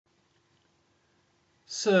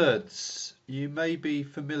Surds. You may be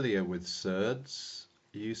familiar with surds.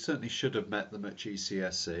 You certainly should have met them at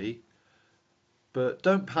GCSE. But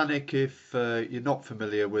don't panic if you're not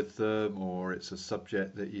familiar with them or it's a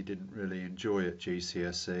subject that you didn't really enjoy at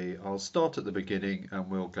GCSE. I'll start at the beginning and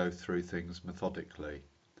we'll go through things methodically.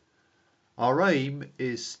 Our aim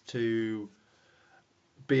is to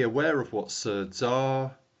be aware of what surds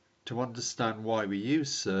are, to understand why we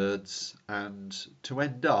use surds, and to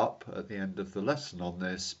end up at the end of the lesson on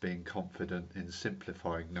this being confident in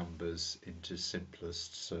simplifying numbers into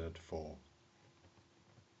simplest surd form.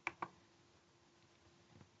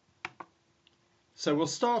 So we'll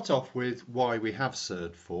start off with why we have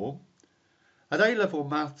surd form. At A-level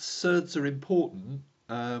maths, surds are important.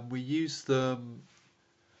 We use them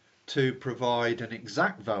to provide an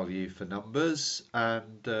exact value for numbers,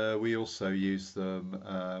 and we also use them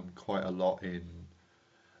quite a lot in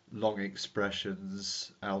long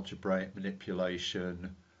expressions, algebraic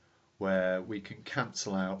manipulation, where we can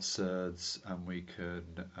cancel out surds and we can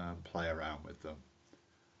play around with them.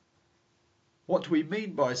 What do we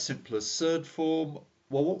mean by simplest surd form?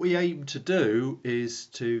 Well, what we aim to do is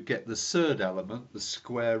to get the surd element, the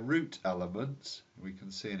square root element, we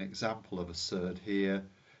can see an example of a surd here,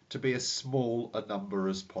 to be as small a number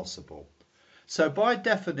as possible. So by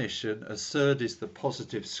definition, a surd is the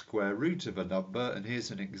positive square root of a number, and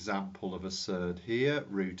here's an example of a surd here,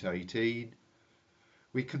 root 18.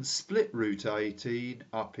 We can split root 18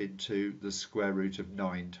 up into the square root of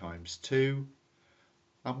 9 times 2.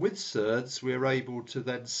 And with surds, we're able to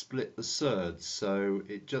then split the surds. So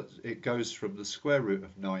it goes from the square root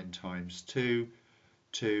of 9 times 2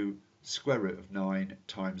 to square root of 9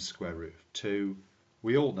 times square root of 2.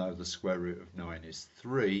 We all know the square root of 9 is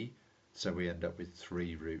 3, so we end up with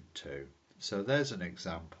 3 root 2. So there's an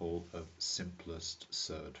example of simplest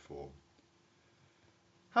surd form.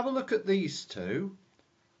 Have a look at these two.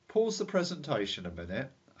 Pause the presentation a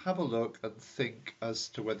minute. Have a look and think as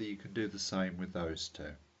to whether you can do the same with those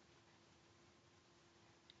two.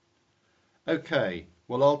 Okay,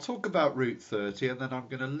 well, I'll talk about root 30 and then I'm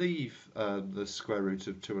going to leave the square root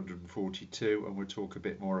of 242 and we'll talk a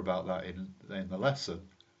bit more about that in the lesson.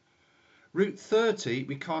 Root 30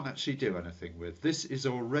 we can't actually do anything with. This is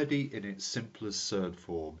already in its simplest surd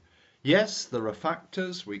form. Yes, there are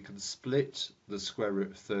factors. We can split the square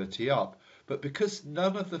root of 30 up, but because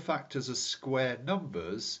none of the factors are square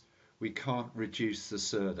numbers, we can't reduce the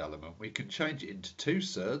surd element. We can change it into two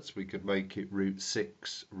surds. We could make it root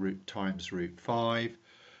 6 times root 5,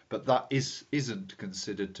 but that isn't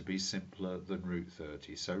considered to be simpler than root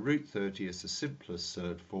 30. So root 30 is the simplest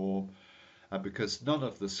surd form, and because none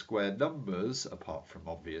of the square numbers, apart from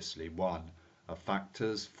obviously 1, are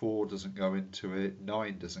factors, 4 doesn't go into it,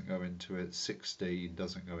 9 doesn't go into it, 16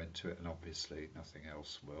 doesn't go into it, and obviously nothing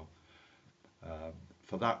else will.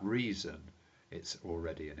 For that reason, it's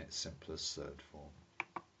already in its simplest surd form.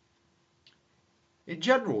 In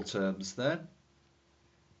general terms then,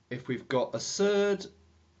 if we've got a surd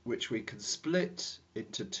which we can split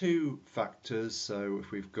into two factors, so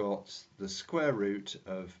if we've got the square root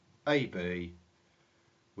of AB,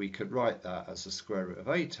 we could write that as the square root of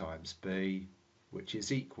A times B, which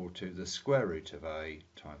is equal to the square root of A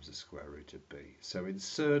times the square root of B. So in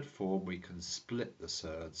surd form we can split the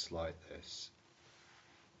surds like this.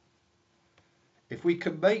 If we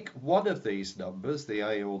can make one of these numbers, the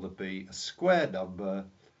A or the B, a square number,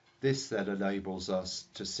 this then enables us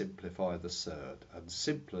to simplify the surd. And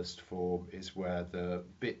simplest form is where the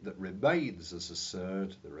bit that remains as a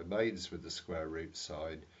surd, that remains with the square root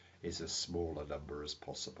sign, is as small a number as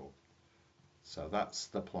possible. So that's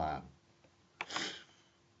the plan.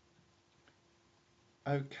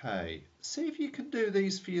 Okay, see if you can do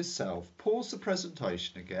these for yourself. Pause the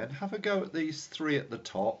presentation again, have a go at these three at the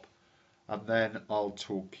top, and then I'll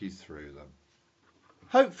talk you through them.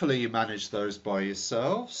 Hopefully you managed those by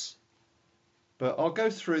yourselves, but I'll go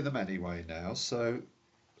through them anyway now. So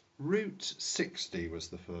root 60 was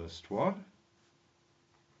the first one.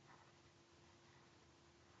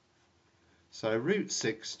 So root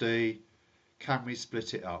 60, can we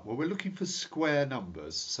split it up? Well, we're looking for square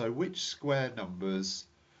numbers. So which square numbers,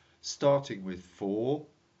 starting with 4,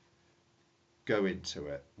 go into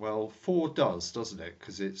it? Well, 4 does, doesn't it?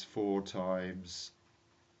 Because it's 4 times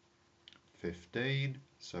 15,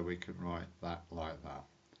 so we can write that like that.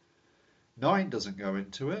 9 doesn't go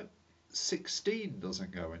into it, 16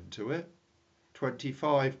 doesn't go into it,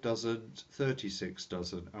 25 doesn't, 36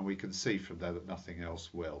 doesn't, and we can see from there that nothing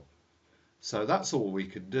else will. So that's all we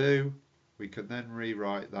can do. We can then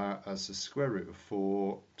rewrite that as the square root of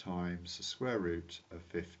 4 times the square root of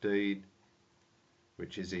 15,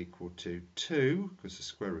 which is equal to 2, because the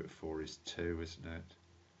square root of 4 is 2, isn't it?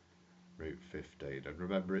 root 15. And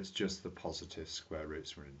remember, it's just the positive square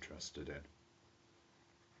roots we're interested in.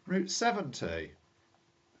 Root 70.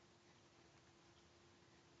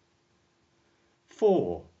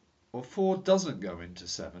 4. Well, 4 doesn't go into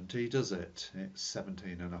 70, does it? It's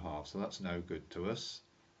 17.5, so that's no good to us.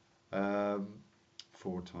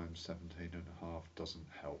 4 times 17.5 doesn't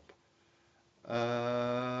help.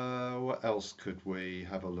 What else could we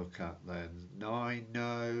have a look at then? 9,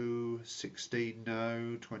 no. 16,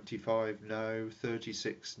 no. 25, no.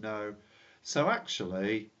 36, no. So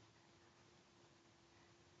actually,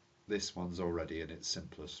 this one's already in its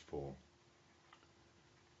simplest form.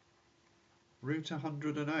 Root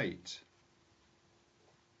 108.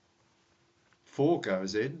 4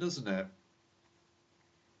 goes in, doesn't it?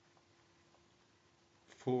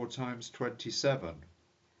 4 times 27.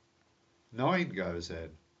 9 goes in.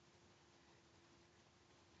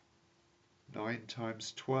 9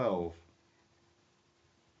 times 12.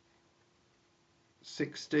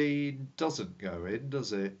 16 doesn't go in,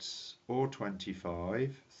 does it? Or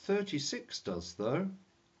 25. 36 does, though.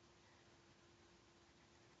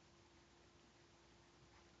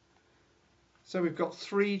 So we've got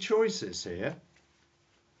 3 choices here.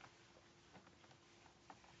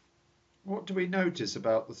 What do we notice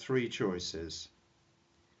about the 3 choices?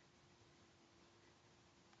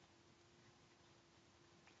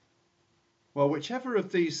 Well, whichever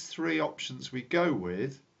of these 3 options we go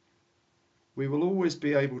with, we will always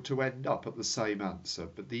be able to end up at the same answer,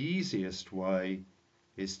 but the easiest way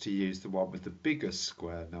is to use the one with the biggest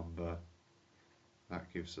square number.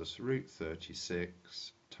 That gives us root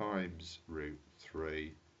 36 times root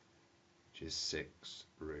 3, which is 6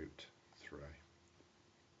 root 3.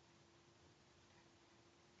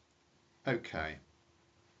 Okay.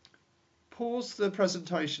 Pause the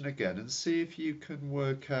presentation again and see if you can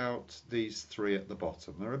work out these 3 at the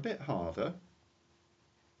bottom. They're a bit harder.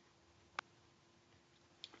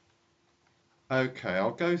 Okay,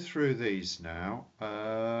 I'll go through these now.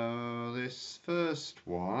 This first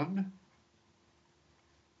one,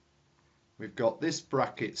 we've got this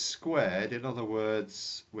bracket squared. In other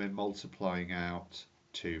words, we're multiplying out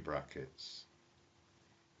 2 brackets.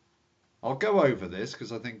 I'll go over this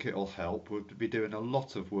because I think it'll help. We'll be doing a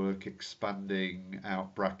lot of work expanding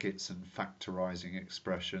out brackets and factorising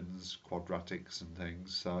expressions, quadratics and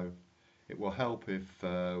things, so it will help if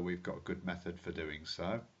we've got a good method for doing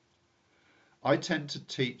so. I tend to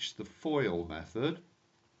teach the FOIL method,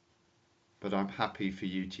 but I'm happy for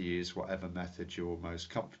you to use whatever method you're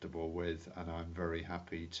most comfortable with, and I'm very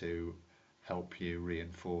happy to help you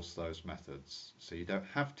reinforce those methods. So you don't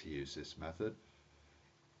have to use this method,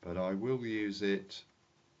 but I will use it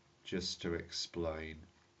just to explain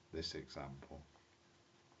this example.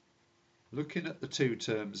 Looking at the 2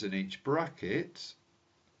 terms in each bracket,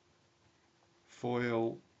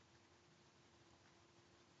 FOIL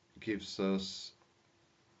gives us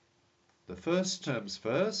the first terms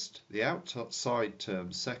first, the outside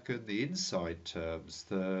terms second, the inside terms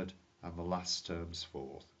third, and the last terms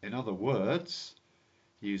fourth. In other words,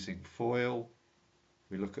 using FOIL,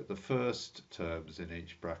 we look at the first terms in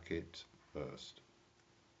each bracket first.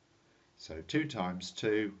 So 2 times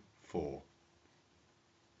 2, 4.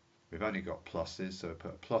 We've only got pluses, so I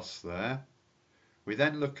put a plus there. We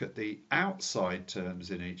then look at the outside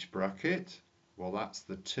terms in each bracket. Well, that's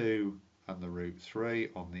the 2 and the root 3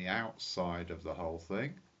 on the outside of the whole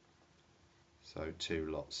thing. So 2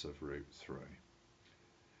 lots of root 3.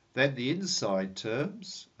 Then the inside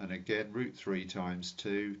terms, and again root 3 times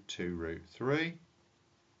 2, 2 root 3.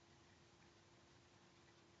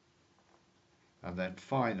 And then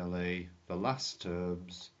finally the last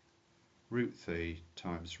terms, root 3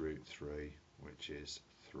 times root 3, which is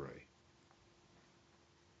 3.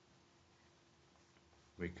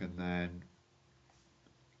 We can then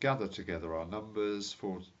gather together our numbers.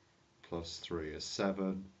 4 plus 3 is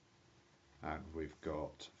 7, and we've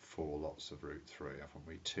got 4 lots of root 3, haven't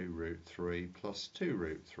we? 2 root 3 plus 2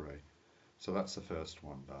 root 3. So that's the first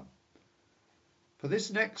one done. For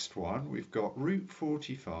this next one, we've got root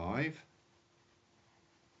 45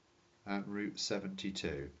 and root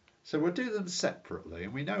 72. So we'll do them separately,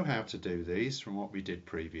 and we know how to do these from what we did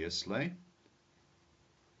previously.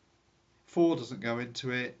 4 doesn't go into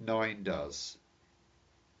it, 9 does.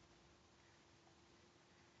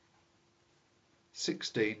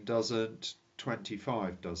 16 doesn't,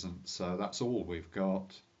 25 doesn't, so that's all we've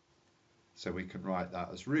got. So we can write that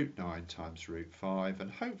as root 9 times root 5,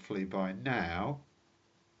 and hopefully by now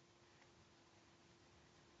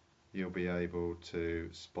you'll be able to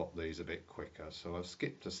spot these a bit quicker. So I've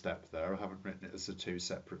skipped a step there. I haven't written it as the 2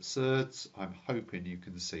 separate surds. I'm hoping you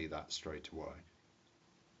can see that straight away.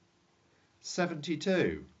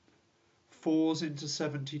 72. 4s into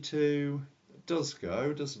 72? It does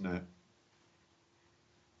go, doesn't it?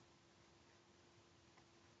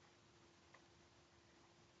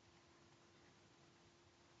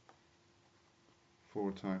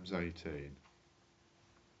 Four times 18.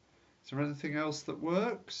 Is there anything else that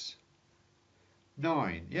works?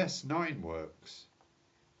 9. Yes, 9 works.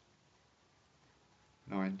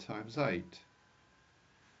 9 times 8.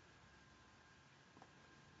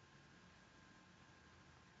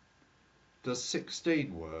 Does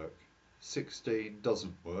 16 work? 16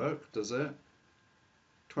 doesn't work, does it?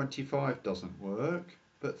 25 doesn't work,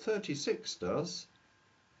 but 36 does.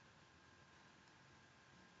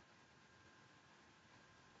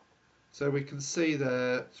 So we can see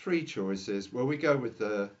there 3 choices. Well, we go with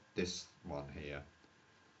this one here.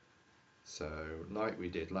 So like we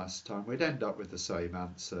did last time, we'd end up with the same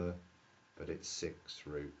answer, but it's 6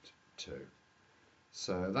 root 2.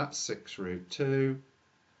 So that's 6 root 2,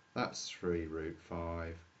 that's 3 root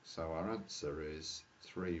 5, so our answer is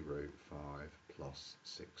 3 root 5 plus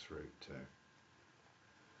 6 root 2.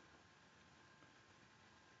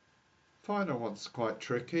 Final one's quite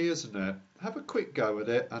tricky, isn't it? Have a quick go at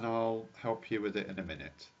it and I'll help you with it in a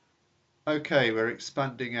minute. Okay, we're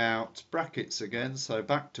expanding out brackets again, so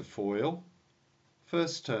back to FOIL.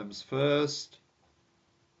 First terms first.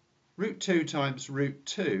 Root 2 times root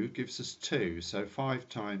 2 gives us 2, so 5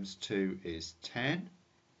 times 2 is 10.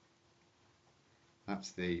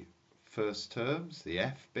 That's the first terms, the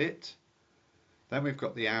F bit. Then we've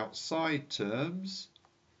got the outside terms.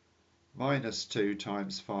 Minus 2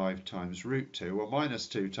 times 5 times root 2. Well, minus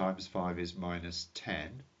 2 times 5 is minus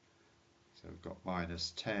 10. So we've got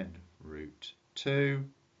minus 10 root 2.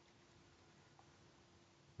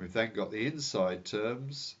 We've then got the inside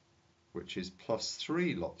terms, which is plus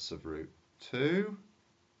 3 lots of root 2.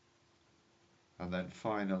 And then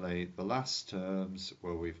finally the last terms,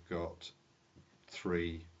 where we've got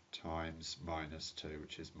 3 times minus 2,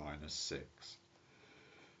 which is minus 6.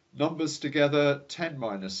 Numbers together, 10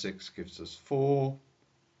 minus 6 gives us 4,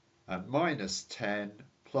 and minus 10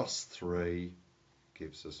 plus 3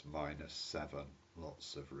 gives us minus 7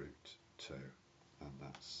 lots of root 2. And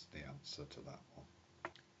that's the answer to that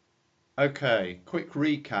one. Okay, quick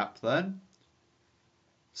recap then.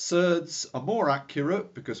 Surds are more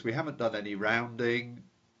accurate because we haven't done any rounding.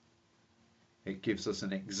 It gives us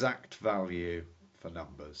an exact value for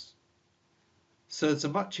numbers. Surds are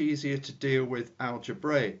much easier to deal with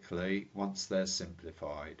algebraically once they're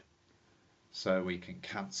simplified. So we can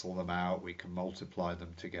cancel them out, we can multiply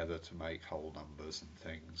them together to make whole numbers and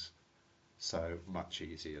things. So much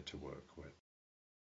easier to work with.